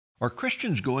Are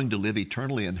Christians going to live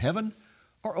eternally in heaven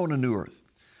or on a new earth?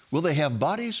 Will they have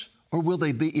bodies or will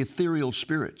they be ethereal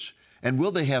spirits? And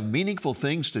will they have meaningful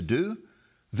things to do?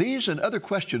 These and other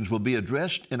questions will be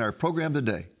addressed in our program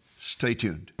today. Stay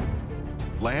tuned.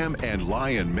 Lamb and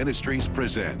Lion Ministries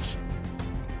presents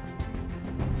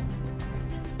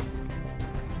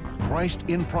Christ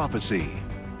in Prophecy,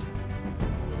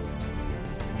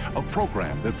 a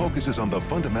program that focuses on the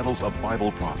fundamentals of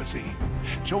Bible prophecy,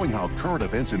 showing how current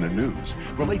events in the news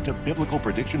relate to biblical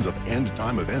predictions of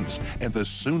end-time events and the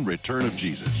soon return of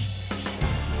Jesus.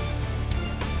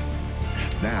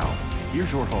 Now,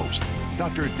 here's your host,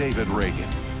 Dr. David Reagan.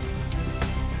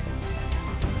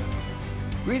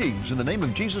 Greetings in the name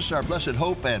of Jesus, our blessed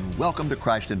hope, and welcome to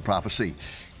Christ in Prophecy.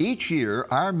 Each year,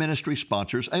 our ministry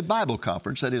sponsors a Bible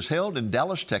conference that is held in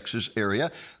Dallas, Texas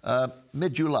area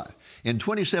mid-July. In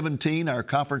 2017, our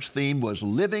conference theme was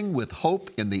Living with Hope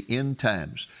in the End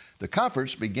Times. The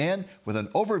conference began with an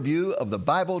overview of the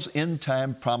Bible's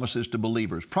end-time promises to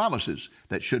believers, promises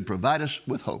that should provide us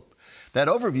with hope. That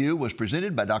overview was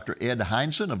presented by Dr. Ed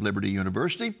Hindson of Liberty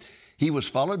University. He was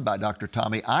followed by Dr.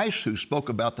 Tommy Ice, who spoke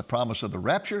about the promise of the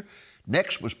rapture.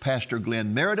 Next was Pastor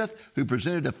Glenn Meredith, who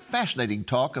presented a fascinating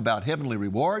talk about heavenly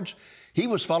rewards. He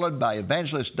was followed by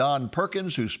Evangelist Don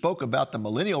Perkins, who spoke about the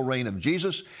millennial reign of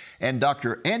Jesus. And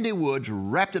Dr. Andy Woods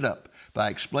wrapped it up by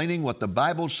explaining what the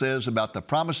Bible says about the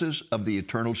promises of the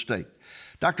eternal state.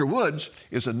 Dr. Woods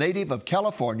is a native of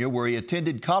California, where he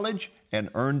attended college and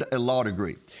earned a law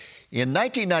degree. In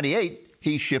 1998,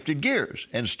 he shifted gears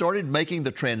and started making the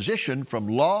transition from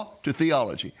law to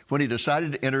theology when he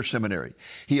decided to enter seminary.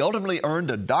 He ultimately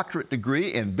earned a doctorate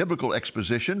degree in biblical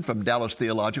exposition from Dallas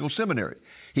Theological Seminary.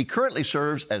 He currently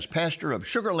serves as pastor of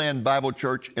Sugar Land Bible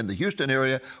Church in the Houston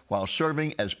area while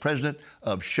serving as president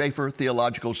of Schaefer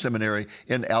Theological Seminary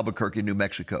in Albuquerque, New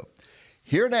Mexico.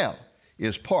 Here now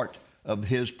is part of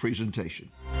his presentation.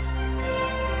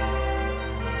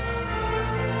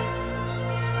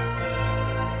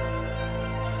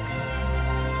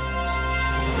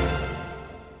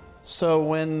 So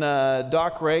when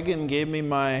Doc Reagan gave me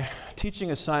my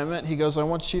teaching assignment, he goes, I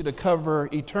want you to cover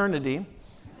eternity.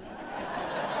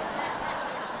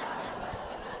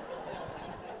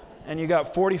 And you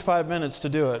got 45 minutes to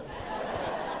do it.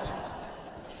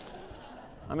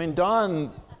 I mean,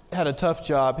 Don had a tough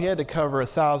job. He had to cover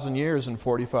 1,000 years in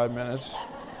 45 minutes.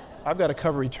 I've got to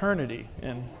cover eternity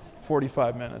in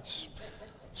 45 minutes.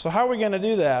 So how are we going to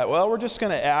do that? Well, we're just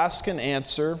going to ask and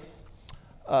answer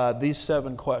these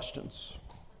 7 questions.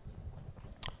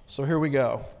 So here we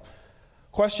go.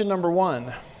 Question number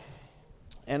 1.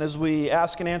 And as we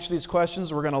ask and answer these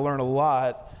questions, we're going to learn a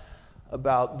lot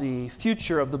about the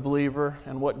future of the believer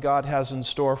and what God has in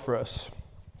store for us.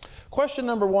 Question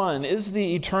number 1, is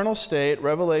the eternal state,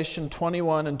 Revelation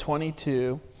 21 and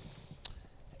 22,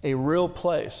 a real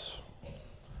place?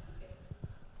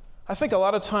 I think a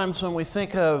lot of times when we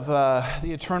think of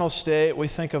the eternal state, we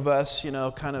think of us,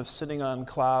 kind of sitting on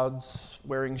clouds,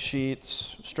 wearing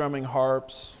sheets, strumming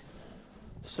harps,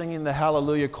 singing the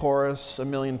Hallelujah chorus a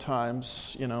million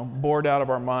times, bored out of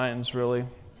our minds, really.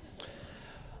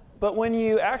 But when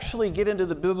you actually get into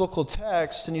the biblical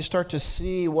text and you start to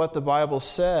see what the Bible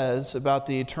says about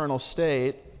the eternal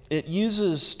state, it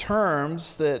uses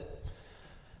terms that,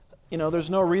 there's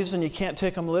no reason you can't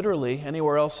take them literally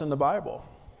anywhere else in the Bible.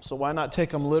 So why not take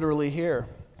them literally here?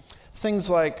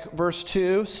 Things like verse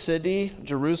 2, city,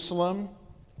 Jerusalem.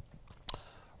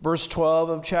 Verse 12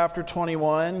 of chapter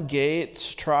 21,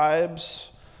 gates,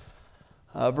 tribes.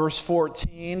 Verse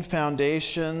 14,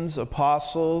 foundations,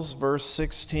 apostles. Verse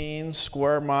 16,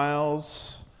 square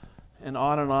miles. And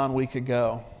on we could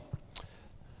go.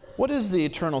 What is the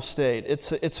eternal state?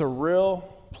 It's a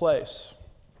real place.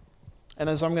 And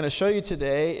as I'm going to show you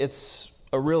today, it's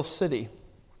a real city.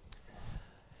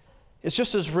 It's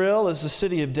just as real as the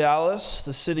city of Dallas,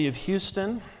 the city of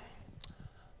Houston,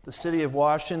 the city of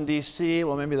Washington, D.C.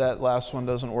 Well, maybe that last one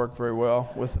doesn't work very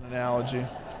well with an analogy.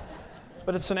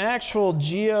 But it's an actual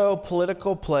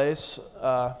geopolitical place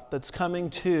that's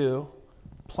coming to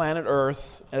planet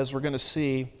Earth, as we're going to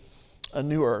see a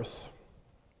new Earth.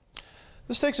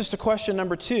 This takes us to question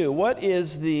number 2. What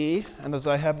is and as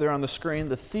I have there on the screen,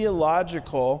 the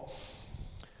theological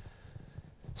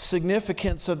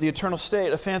significance of the eternal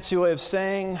state? A fancy way of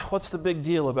saying, what's the big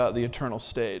deal about the eternal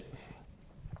state?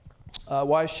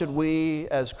 Why should we,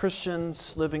 as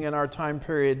Christians living in our time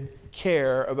period,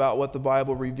 care about what the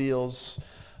Bible reveals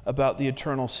about the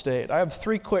eternal state? I have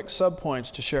 3 quick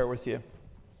subpoints to share with you.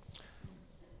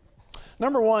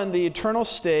 Number 1, the eternal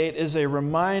state is a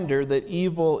reminder that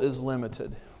evil is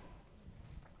limited.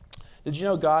 Did you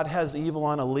know God has evil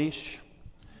on a leash?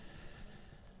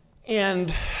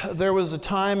 And there was a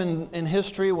time in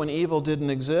history when evil didn't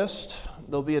exist.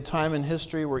 There'll be a time in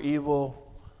history where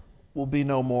evil will be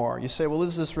no more. You say, well,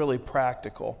 is this really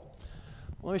practical?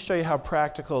 Let me show you how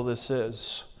practical this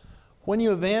is. When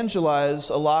you evangelize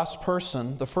a lost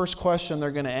person, the first question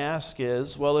they're going to ask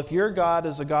is, well, if your God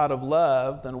is a God of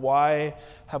love, then why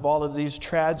have all of these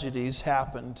tragedies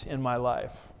happened in my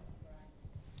life?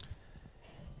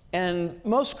 And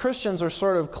most Christians are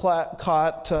sort of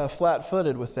caught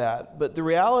flat-footed with that. But the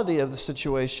reality of the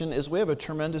situation is we have a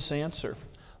tremendous answer.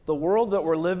 The world that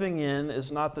we're living in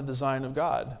is not the design of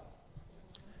God.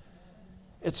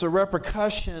 It's a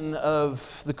repercussion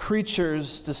of the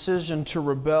creature's decision to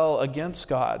rebel against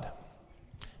God.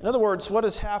 In other words, what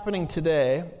is happening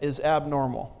today is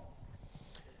abnormal.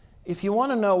 If you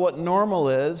want to know what normal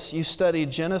is, you study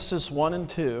Genesis 1 and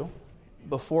 2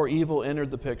 before evil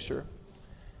entered the picture.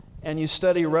 And you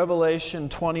study Revelation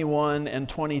 21 and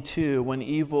 22 when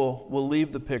evil will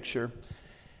leave the picture.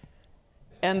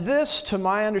 And this, to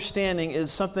my understanding,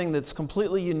 is something that's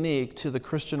completely unique to the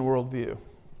Christian worldview.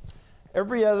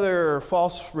 Every other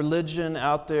false religion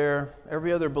out there,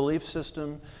 every other belief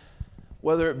system,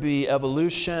 whether it be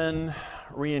evolution,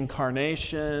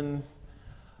 reincarnation,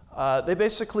 they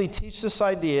basically teach this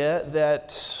idea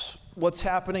that what's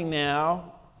happening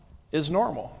now is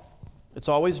normal. It's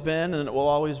always been and it will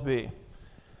always be.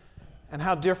 And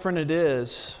how different it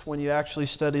is when you actually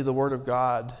study the Word of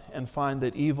God and find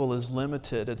that evil is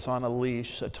limited, it's on a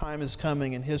leash. A time is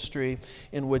coming in history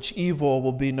in which evil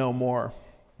will be no more.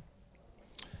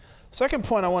 Second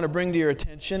point I want to bring to your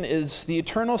attention is the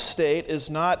eternal state is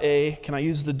not a, can I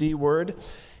use the D word,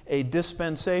 a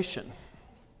dispensation.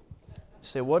 You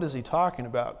say, what is he talking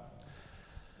about?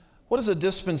 What is a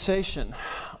dispensation?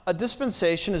 A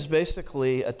dispensation is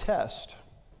basically a test.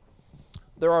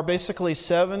 There are basically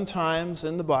 7 times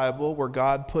in the Bible where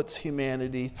God puts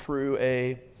humanity through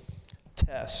a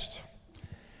test.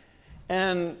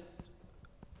 And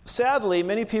sadly,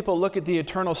 many people look at the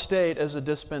eternal state as a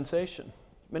dispensation.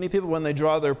 Many people, when they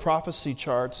draw their prophecy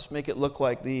charts, make it look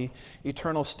like the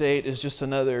eternal state is just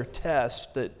another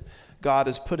test that God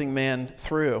is putting man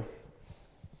through.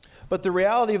 But the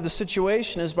reality of the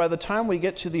situation is by the time we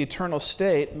get to the eternal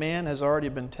state, man has already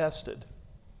been tested.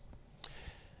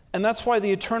 And that's why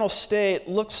the eternal state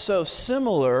looks so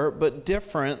similar but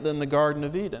different than the Garden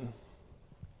of Eden.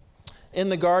 In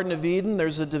the Garden of Eden,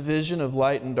 there's a division of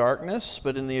light and darkness,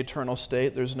 but in the eternal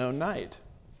state, there's no night.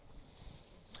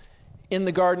 In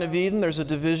the Garden of Eden, there's a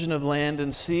division of land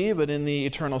and sea, but in the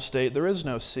eternal state, there is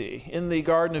no sea. In the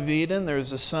Garden of Eden,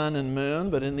 there's a sun and moon,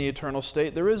 but in the eternal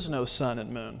state, there is no sun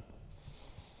and moon.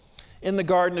 In the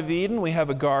Garden of Eden, we have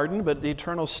a garden, but the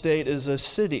eternal state is a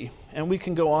city. And we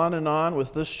can go on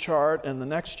with this chart and the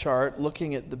next chart,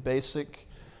 looking at the basic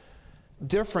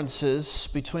differences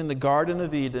between the Garden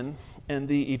of Eden and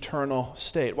the eternal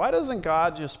state. Why doesn't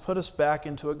God just put us back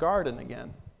into a garden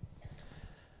again?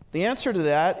 The answer to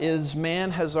that is man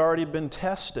has already been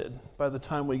tested by the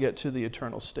time we get to the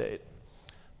eternal state.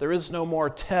 There is no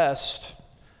more test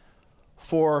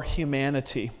for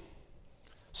humanity.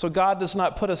 So God does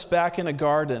not put us back in a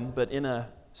garden, but in a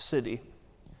city.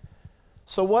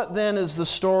 So what then is the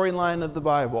storyline of the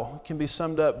Bible? It can be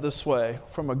summed up this way: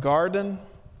 from a garden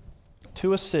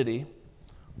to a city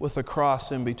with a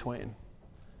cross in between.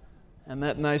 And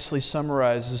that nicely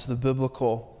summarizes the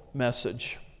biblical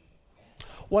message.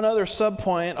 One other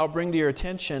subpoint I'll bring to your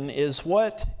attention is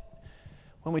when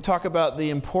we talk about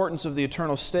the importance of the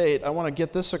eternal state, I want to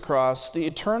get this across. The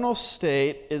eternal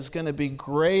state is going to be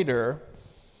greater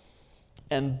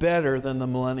and better than the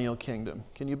millennial kingdom.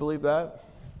 Can you believe that?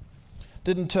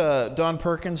 Didn't Don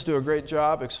Perkins do a great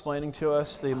job explaining to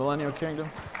us the millennial kingdom?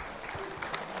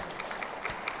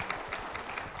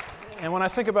 And when I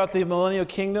think about the millennial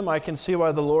kingdom, I can see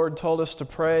why the Lord told us to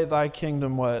pray, thy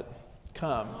kingdom what?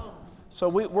 Come. So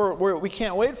we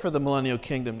can't wait for the millennial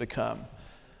kingdom to come.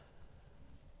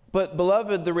 But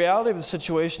beloved, the reality of the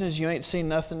situation is you ain't seen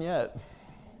nothing yet.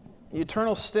 The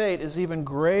eternal state is even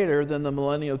greater than the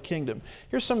millennial kingdom.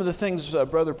 Here's some of the things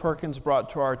Brother Perkins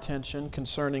brought to our attention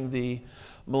concerning the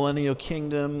millennial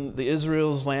kingdom, the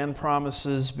Israel's land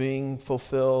promises being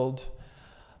fulfilled,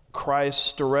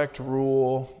 Christ's direct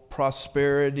rule,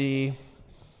 prosperity,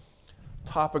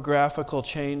 topographical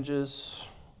changes.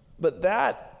 But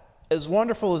that, as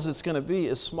wonderful as it's going to be,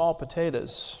 is small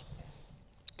potatoes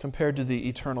compared to the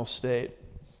eternal state.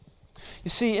 You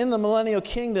see, in the millennial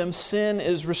kingdom, sin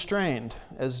is restrained,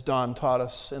 as Don taught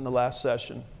us in the last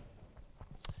session.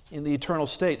 In the eternal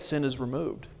state, sin is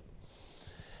removed.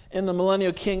 In the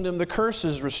millennial kingdom, the curse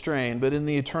is restrained, but in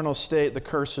the eternal state, the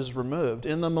curse is removed.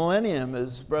 In the millennium,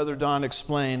 as Brother Don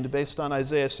explained, based on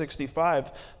Isaiah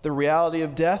 65, the reality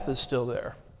of death is still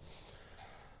there,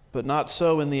 but not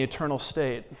so in the eternal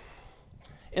state.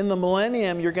 In the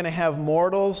millennium, you're going to have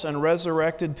mortals and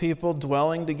resurrected people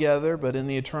dwelling together, but in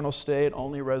the eternal state,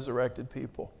 only resurrected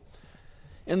people.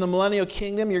 In the millennial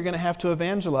kingdom, you're going to have to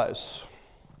evangelize.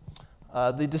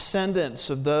 The descendants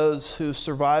of those who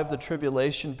survived the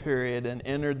tribulation period and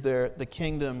entered the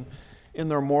kingdom in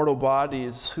their mortal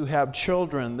bodies, who have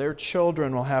children, their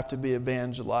children will have to be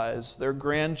evangelized. Their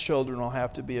grandchildren will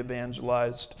have to be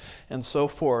evangelized, and so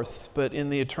forth. But in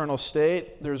the eternal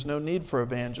state, there's no need for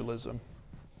evangelism.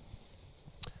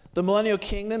 The millennial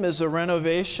kingdom is a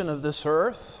renovation of this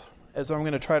earth. As I'm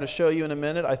going to try to show you in a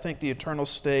minute, I think the eternal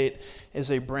state is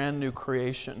a brand new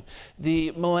creation.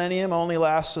 The millennium only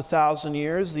lasts 1,000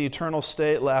 years. The eternal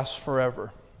state lasts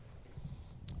forever.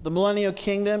 The millennial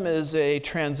kingdom is a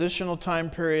transitional time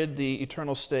period. The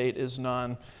eternal state is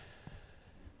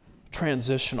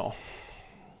non-transitional.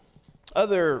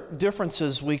 Other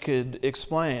differences we could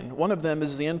explain. One of them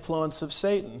is the influence of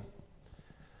Satan.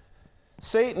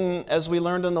 Satan, as we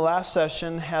learned in the last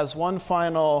session, has one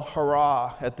final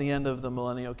hurrah at the end of the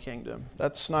millennial kingdom.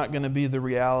 That's not going to be the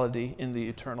reality in the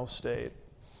eternal state.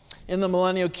 In the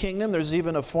millennial kingdom, there's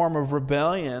even a form of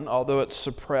rebellion, although it's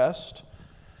suppressed.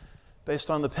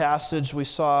 Based on the passage we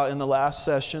saw in the last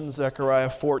session, Zechariah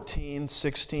 14,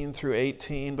 16 through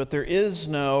 18, but there is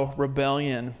no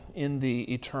rebellion in the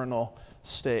eternal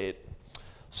state.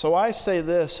 So I say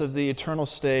this of the eternal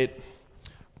state,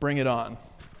 bring it on.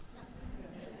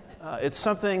 It's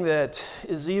something that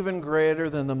is even greater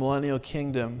than the millennial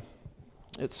kingdom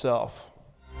itself.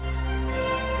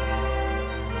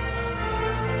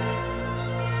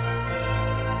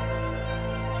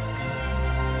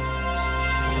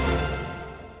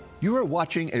 You are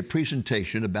watching a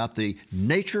presentation about the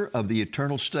nature of the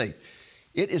eternal state.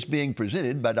 It is being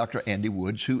presented by Dr. Andy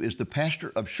Woods, who is the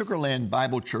pastor of Sugar Land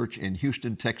Bible Church in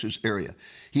Houston, Texas area.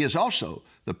 He is also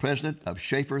the president of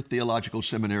Schaeffer Theological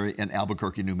Seminary in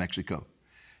Albuquerque, New Mexico.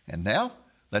 And now,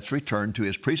 let's return to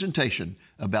his presentation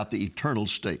about the eternal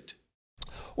state.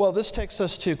 Well, this takes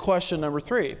us to question number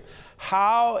 3.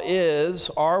 How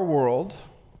will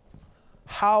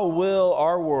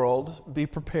our world be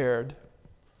prepared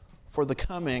for the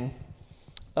coming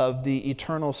of the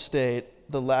eternal state,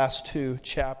 the last 2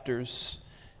 chapters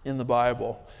in the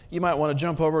Bible? You might want to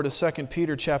jump over to 2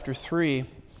 Peter chapter 3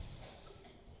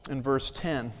 and verse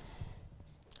 10.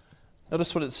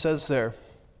 Notice what it says there.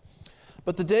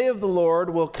 But the day of the Lord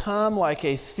will come like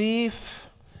a thief,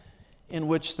 in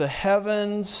which the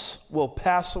heavens will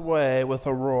pass away with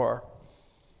a roar,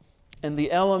 and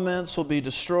the elements will be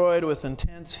destroyed with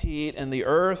intense heat, and the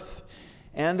earth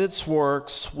and its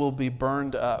works will be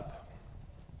burned up.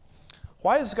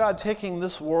 Why is God taking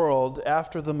this world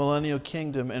after the millennial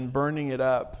kingdom and burning it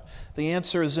up? The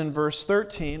answer is in verse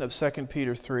 13 of 2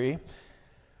 Peter 3,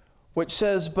 which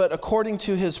says, but according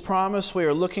to his promise, we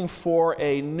are looking for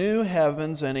a new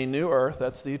heavens and a new earth,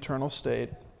 that's the eternal state,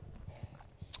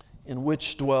 in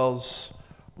which dwells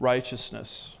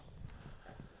righteousness.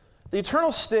 The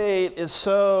eternal state is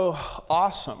so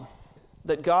awesome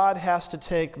that God has to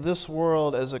take this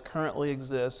world as it currently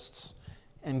exists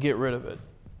and get rid of it.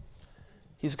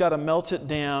 He's got to melt it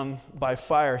down by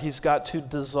fire. He's got to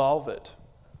dissolve it.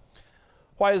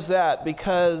 Why is that?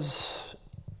 Because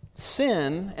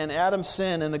sin, and Adam's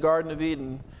sin in the Garden of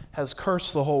Eden, has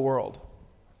cursed the whole world.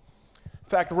 In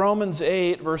fact, Romans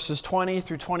 8, verses 20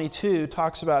 through 22,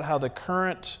 talks about how the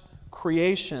current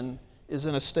creation is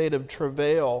in a state of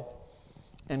travail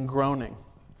and groaning.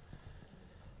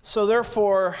 So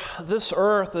therefore, this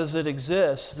earth as it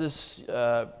exists, this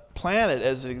planet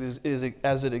as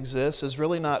it exists, is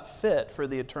really not fit for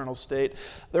the eternal state.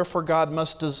 Therefore, God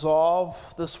must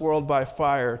dissolve this world by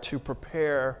fire to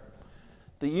prepare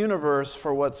the universe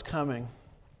for what's coming,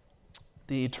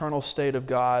 the eternal state of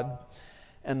God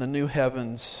and the new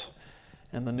heavens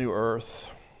and the new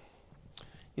earth.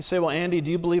 You say, well, Andy, do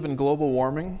you believe in global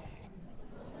warming?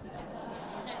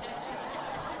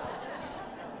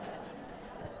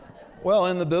 Well,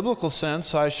 in the biblical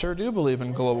sense, I sure do believe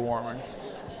in global warming.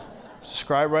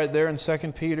 Described right there in 2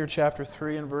 Peter chapter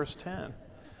 3 and verse 10.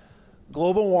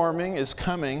 Global warming is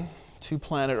coming to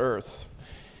planet Earth.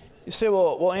 You say,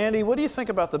 well, Andy, what do you think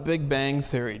about the Big Bang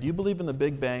Theory? Do you believe in the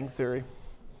Big Bang Theory?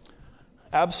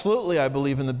 Absolutely, I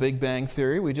believe in the Big Bang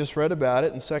Theory. We just read about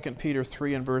it in 2 Peter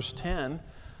 3 and verse 10.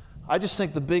 I just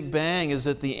think the Big Bang is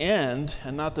at the end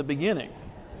and not the beginning.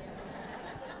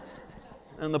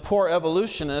 And the poor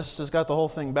evolutionist has got the whole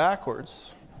thing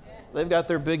backwards. They've got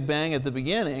their big bang at the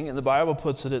beginning, and the Bible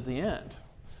puts it at the end.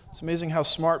 It's amazing how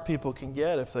smart people can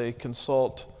get if they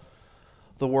consult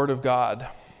the Word of God.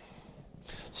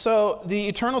 So the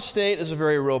eternal state is a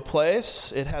very real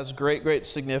place. It has great, great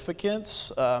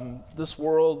significance. This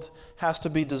world has to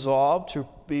be dissolved to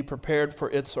be prepared for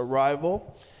its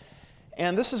arrival.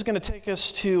 And this is going to take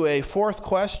us to a fourth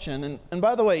question. And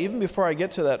by the way, even before I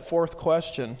get to that fourth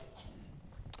question,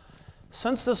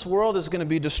 since this world is going to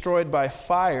be destroyed by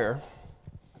fire,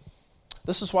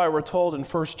 this is why we're told in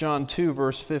 1 John 2,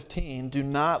 verse 15, do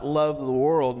not love the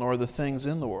world nor the things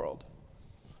in the world.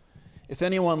 If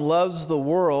anyone loves the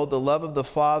world, the love of the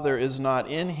Father is not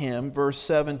in him. Verse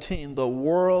 17, the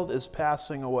world is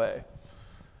passing away.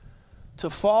 To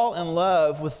fall in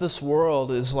love with this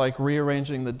world is like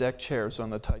rearranging the deck chairs on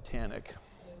the Titanic.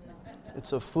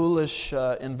 It's a foolish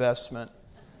investment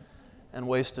and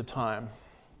waste of time.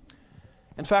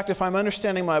 In fact, if I'm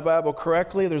understanding my Bible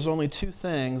correctly, there's only two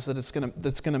things that's going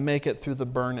to make it through the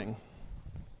burning.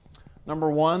 Number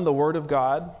one, the Word of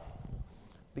God,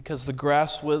 because the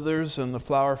grass withers and the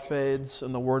flower fades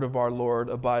and the word of our Lord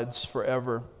abides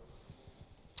forever.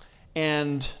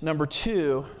 And number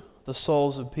two, the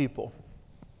souls of people,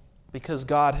 because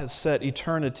God has set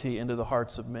eternity into the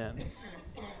hearts of men.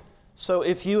 So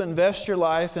if you invest your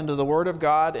life into the Word of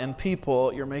God and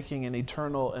people, you're making an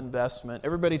eternal investment.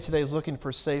 Everybody today is looking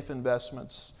for safe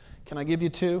investments. Can I give you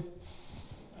two?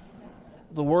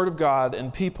 The Word of God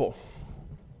and people.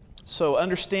 So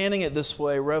understanding it this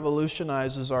way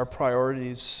revolutionizes our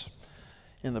priorities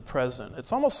in the present.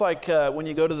 It's almost like when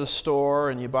you go to the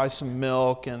store and you buy some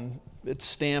milk and it's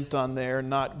stamped on there,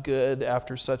 not good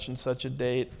after such and such a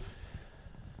date.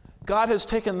 God has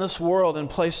taken this world and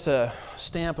placed a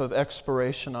stamp of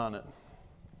expiration on it.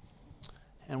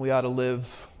 And we ought to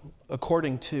live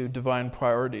according to divine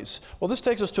priorities. Well, this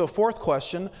takes us to a fourth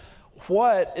question.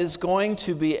 What is going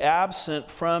to be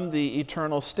absent from the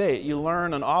eternal state? You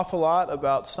learn an awful lot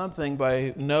about something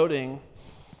by noting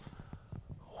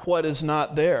what is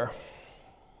not there.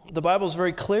 The Bible is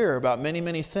very clear about many,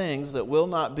 many things that will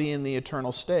not be in the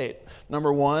eternal state.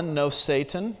 Number one, no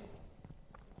Satan.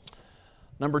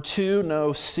 Number two,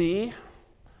 no sea.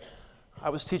 I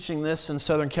was teaching this in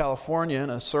Southern California, and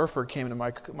a surfer came to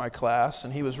my class,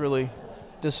 and he was really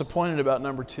disappointed about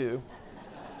number two.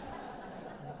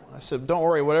 I said, don't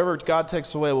worry, whatever God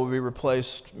takes away will be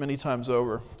replaced many times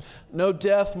over. No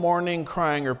death, mourning,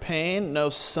 crying, or pain. No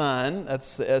sun,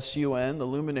 that's the S-U-N, the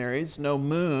luminaries. No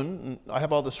moon. I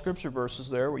have all the scripture verses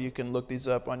there where you can look these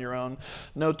up on your own.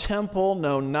 No temple,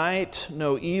 no night,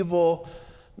 no evil,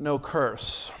 no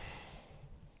curse.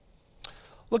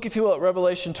 Look, if you will, at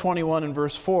Revelation 21 and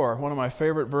verse 4, one of my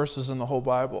favorite verses in the whole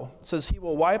Bible. It says, He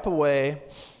will wipe away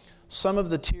some of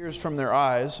the tears from their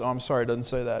eyes. Oh, I'm sorry, it doesn't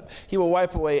say that. He will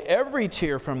wipe away every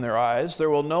tear from their eyes. There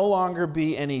will no longer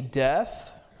be any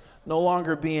death, no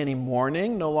longer be any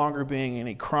mourning, no longer being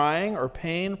any crying or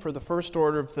pain, for the first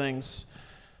order of things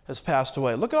has passed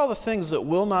away. Look at all the things that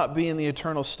will not be in the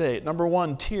eternal state. Number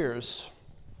one, tears.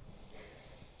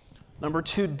 Number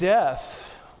two, death,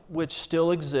 which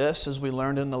still exists, as we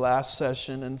learned in the last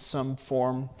session, in some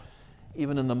form,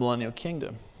 even in the millennial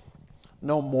kingdom.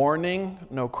 No mourning,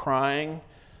 no crying,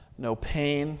 no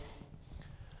pain,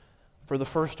 for the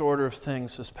first order of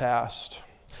things has passed.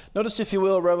 Notice, if you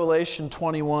will, Revelation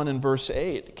 21 and verse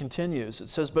 8. It continues. It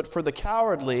says, But for the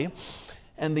cowardly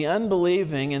and the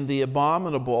unbelieving and the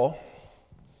abominable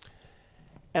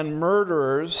and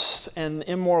murderers and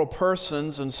immoral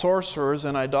persons and sorcerers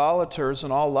and idolaters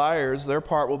and all liars, their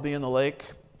part will be in the lake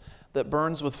that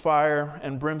burns with fire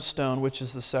and brimstone, which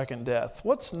is the second death.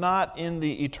 What's not in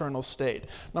the eternal state?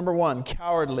 Number one,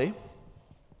 cowardly.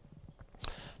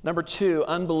 Number two,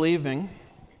 unbelieving.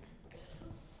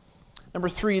 Number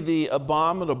three, the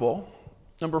abominable.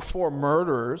 Number four,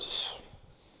 murderers.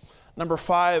 Number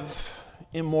five,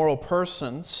 immoral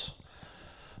persons.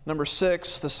 Number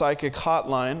six, the psychic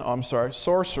hotline.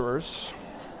 Sorcerers.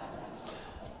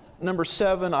 Number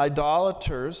seven,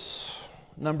 idolaters.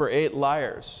 Number eight,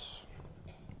 liars.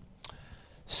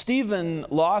 Stephen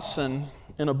Lawson,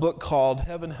 in a book called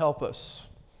Heaven Help Us,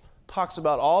 talks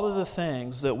about all of the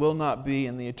things that will not be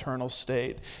in the eternal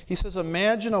state. He says,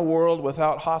 imagine a world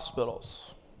without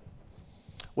hospitals,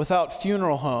 without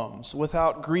funeral homes,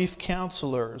 without grief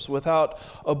counselors, without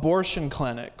abortion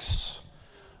clinics,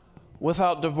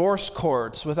 without divorce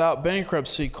courts, without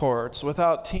bankruptcy courts,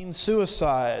 without teen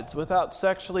suicides, without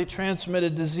sexually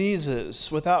transmitted diseases,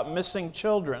 without missing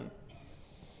children,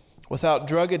 without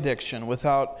drug addiction,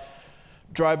 without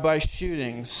drive-by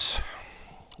shootings,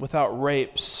 without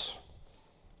rapes,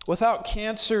 without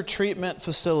cancer treatment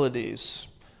facilities,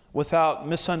 without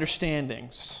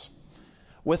misunderstandings,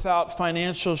 without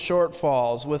financial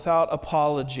shortfalls, without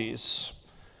apologies,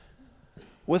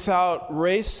 without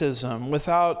racism,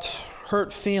 without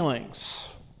hurt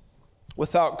feelings,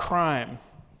 without crime,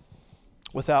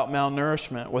 without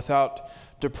malnourishment, without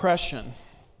depression,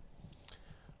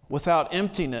 without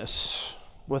emptiness,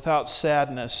 without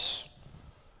sadness,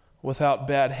 without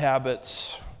bad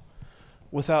habits,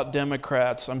 without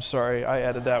Democrats. I'm sorry, I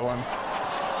added that one.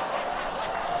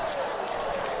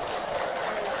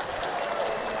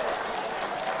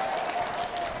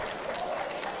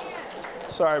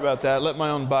 Sorry about that. Let my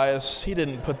own bias. He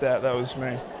didn't put that. That was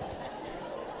me.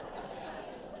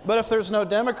 But if there's no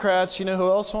Democrats, you know who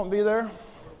else won't be there?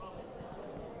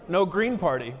 No Green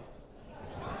Party.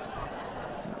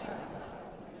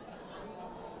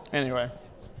 Anyway,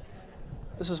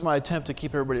 this is my attempt to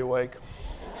keep everybody awake.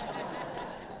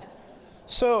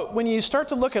 So when you start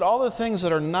to look at all the things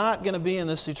that are not going to be in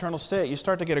this eternal state, you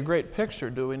start to get a great picture,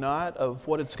 do we not, of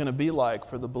what it's going to be like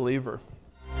for the believer.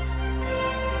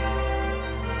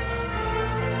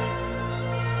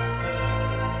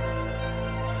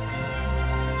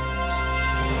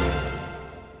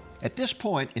 At this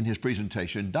point in his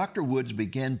presentation, Dr. Woods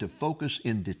began to focus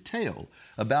in detail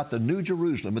about the New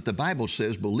Jerusalem that the Bible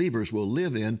says believers will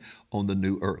live in on the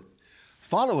new earth.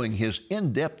 Following his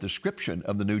in-depth description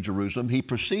of the New Jerusalem, he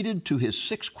proceeded to his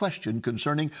sixth question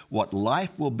concerning what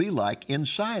life will be like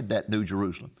inside that New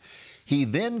Jerusalem. He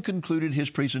then concluded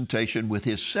his presentation with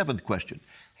his seventh question: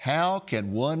 how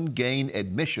can one gain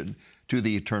admission to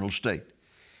the eternal state?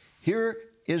 Here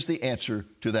is the answer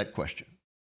to that question.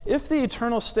 If the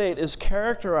eternal state is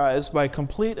characterized by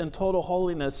complete and total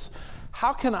holiness,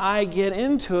 how can I get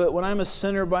into it when I'm a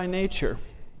sinner by nature?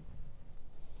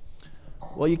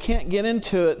 Well, you can't get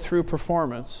into it through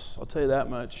performance, I'll tell you that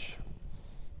much.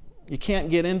 You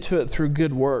can't get into it through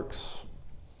good works.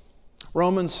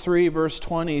 Romans 3 verse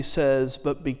 20 says,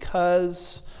 "But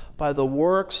because by the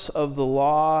works of the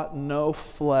law no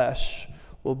flesh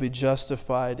will be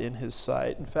justified in his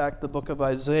sight." In fact, the book of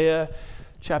Isaiah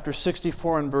Chapter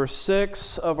 64 and verse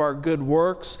 6, of our good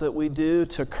works that we do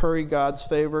to curry God's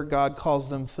favor, God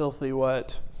calls them filthy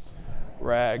what?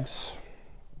 Rags.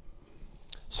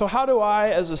 So how do I,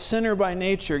 as a sinner by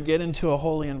nature, get into a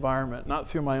holy environment? Not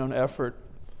through my own effort.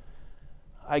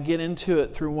 I get into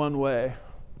it through one way: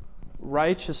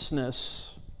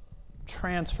 righteousness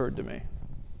transferred to me.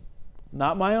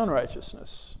 Not my own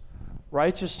righteousness.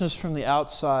 Righteousness from the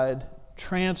outside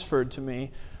transferred to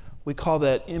me. We call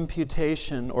that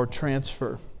imputation or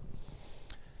transfer.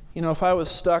 You know, if I was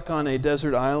stuck on a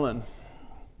desert island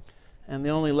and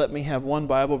they only let me have one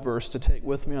Bible verse to take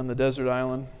with me on the desert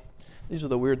island, these are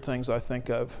the weird things I think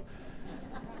of.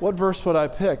 What verse would I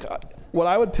pick? What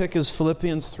I would pick is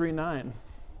Philippians 3:9,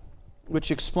 which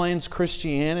explains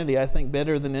Christianity, I think,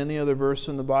 better than any other verse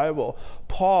in the Bible.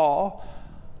 Paul,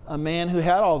 a man who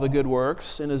had all the good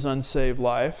works in his unsaved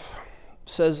life,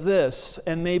 says this: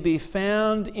 "And may be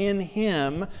found in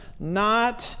him,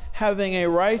 not having a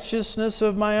righteousness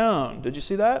of my own." Did you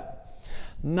see that?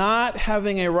 "Not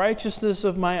having a righteousness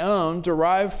of my own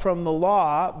derived from the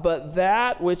law, but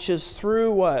that which is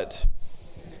through" what?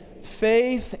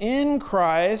 "Faith in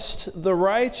Christ, the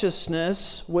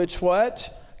righteousness which"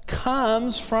 what?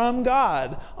 "Comes from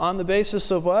God." On the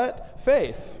basis of what?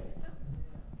 Faith.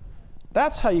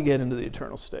 That's how you get into the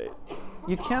eternal state.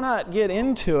 You cannot get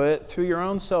into it through your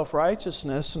own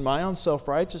self-righteousness and my own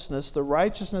self-righteousness. The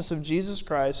righteousness of Jesus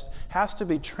Christ has to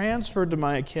be transferred to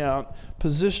my account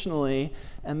positionally,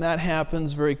 and that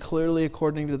happens very clearly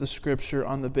according to the Scripture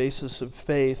on the basis of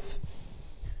faith,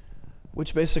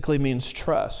 which basically means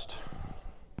trust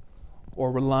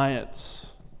or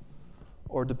reliance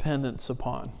or dependence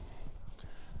upon.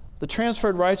 The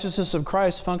transferred righteousness of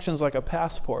Christ functions like a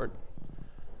passport.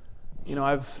 You know,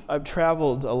 I've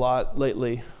traveled a lot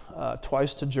lately,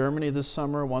 twice to Germany this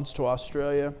summer, once to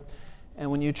Australia.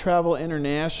 And when you travel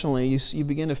internationally, you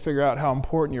begin to figure out how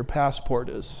important your passport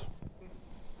is.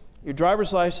 Your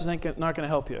driver's license ain't not going to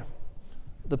help you.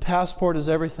 The passport is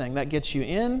everything. That gets you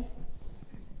in,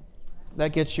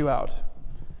 that gets you out.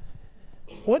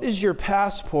 What is your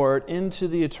passport into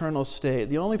the eternal state?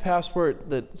 The only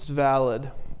passport that's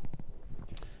valid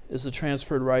is the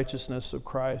transferred righteousness of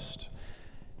Christ.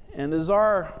 And it is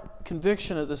our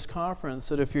conviction at this conference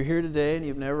that if you're here today and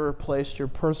you've never placed your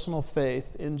personal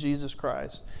faith in Jesus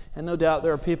Christ, and no doubt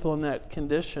there are people in that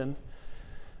condition,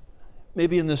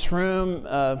 maybe in this room,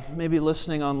 maybe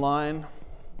listening online,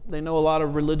 they know a lot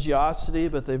of religiosity,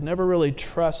 but they've never really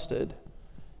trusted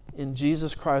in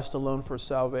Jesus Christ alone for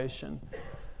salvation.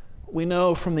 We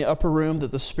know from the upper room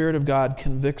that the Spirit of God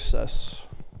convicts us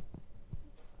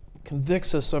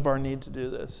of our need to do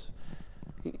this.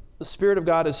 The Spirit of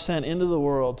God is sent into the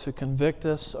world to convict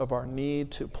us of our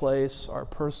need to place our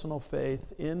personal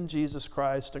faith in Jesus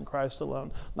Christ and Christ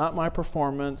alone. Not my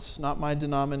performance, not my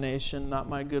denomination, not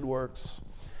my good works.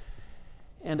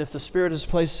 And if the Spirit is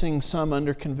placing some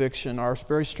under conviction, our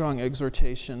very strong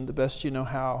exhortation, the best you know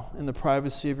how, in the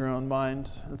privacy of your own mind,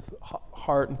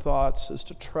 heart, and thoughts, is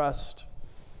to trust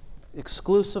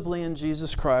exclusively in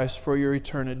Jesus Christ for your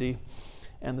eternity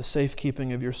and the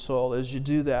safekeeping of your soul. As you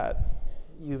do that,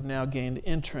 you've now gained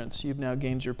entrance. You've now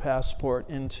gained your passport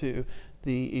into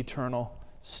the eternal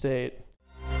state.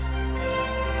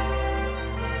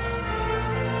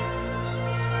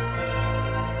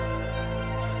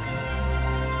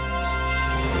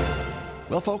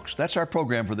 Well, folks, that's our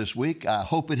program for this week. I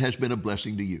hope it has been a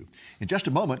blessing to you. In just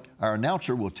a moment, our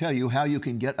announcer will tell you how you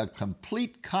can get a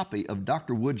complete copy of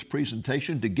Dr. Wood's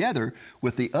presentation together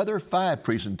with the other 5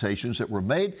 presentations that were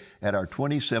made at our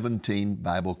 2017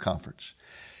 Bible Conference.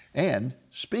 And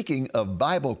speaking of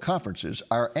Bible conferences,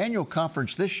 our annual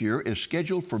conference this year is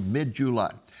scheduled for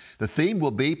mid-July. The theme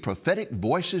will be Prophetic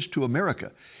Voices to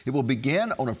America. It will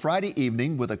begin on a Friday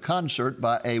evening with a concert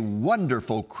by a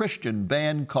wonderful Christian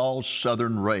band called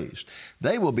Southern Raised.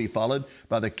 They will be followed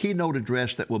by the keynote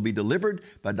address that will be delivered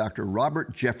by Dr.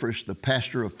 Robert Jeffress, the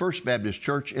pastor of First Baptist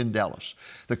Church in Dallas.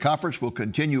 The conference will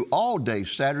continue all day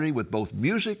Saturday with both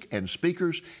music and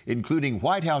speakers, including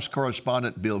White House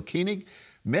correspondent Bill Koenig,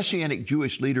 Messianic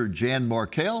Jewish leader Jan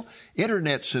Markell,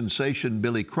 internet sensation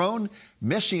Billy Crone,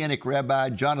 Messianic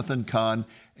Rabbi Jonathan Kahn,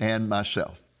 and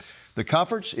myself. The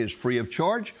conference is free of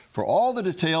charge. For all the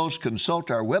details,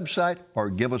 consult our website or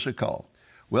give us a call.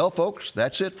 Well, folks,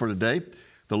 that's it for today.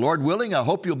 The Lord willing, I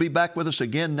hope you'll be back with us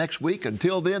again next week.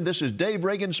 Until then, this is Dave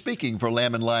Reagan speaking for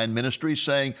Lamb and Lion Ministries,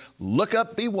 saying, look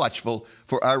up, be watchful,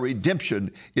 for our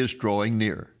redemption is drawing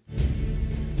near.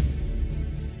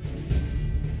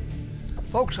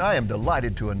 Folks, I am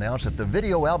delighted to announce that the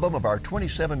video album of our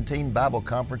 2017 Bible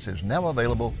Conference is now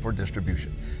available for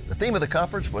distribution. The theme of the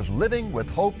conference was Living with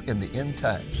Hope in the End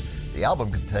Times. The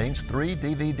album contains 3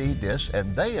 DVD discs,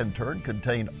 and they in turn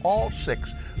contain all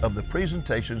 6 of the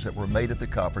presentations that were made at the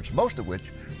conference, most of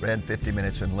which ran 50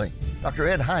 minutes in length. Dr.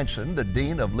 Ed Hindson, the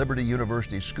Dean of Liberty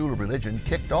University School of Religion,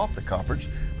 kicked off the conference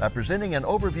by presenting an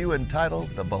overview entitled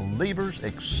The Believer's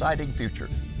Exciting Future.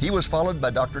 He was followed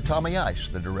by Dr. Tommy Ice,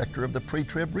 the director of the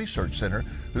Pre-Trib Research Center,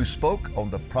 who spoke on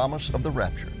the promise of the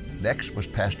rapture. Next was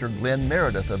Pastor Glenn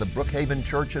Meredith of the Brookhaven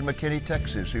Church in McKinney,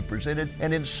 Texas, who presented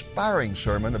an inspiring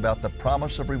sermon about the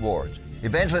promise of rewards.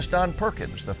 Evangelist Don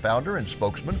Perkins, the founder and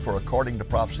spokesman for According to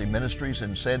Prophecy Ministries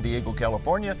in San Diego,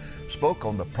 California, spoke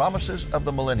on the promises of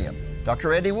the millennium.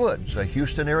 Dr. Andy Woods, a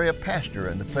Houston area pastor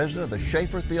and the president of the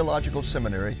Schaeffer Theological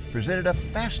Seminary, presented a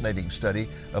fascinating study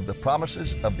of the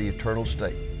promises of the eternal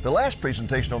state. The last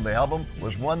presentation on the album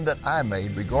was one that I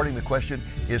made regarding the question,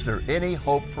 is there any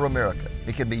hope for America?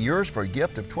 It can be yours for a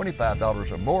gift of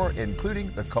 $25 or more,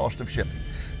 including the cost of shipping.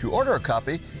 To order a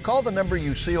copy, call the number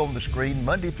you see on the screen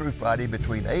Monday through Friday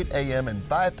between 8 a.m. and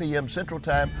 5 p.m. Central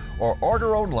Time, or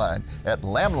order online at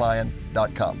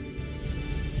lamblion.com.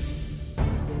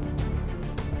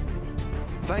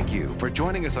 Thank you for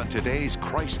joining us on today's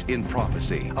Christ in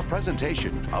Prophecy, a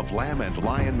presentation of Lamb and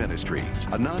Lion Ministries,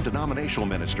 a non-denominational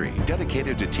ministry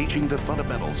dedicated to teaching the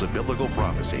fundamentals of biblical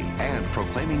prophecy and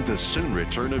proclaiming the soon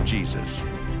return of Jesus.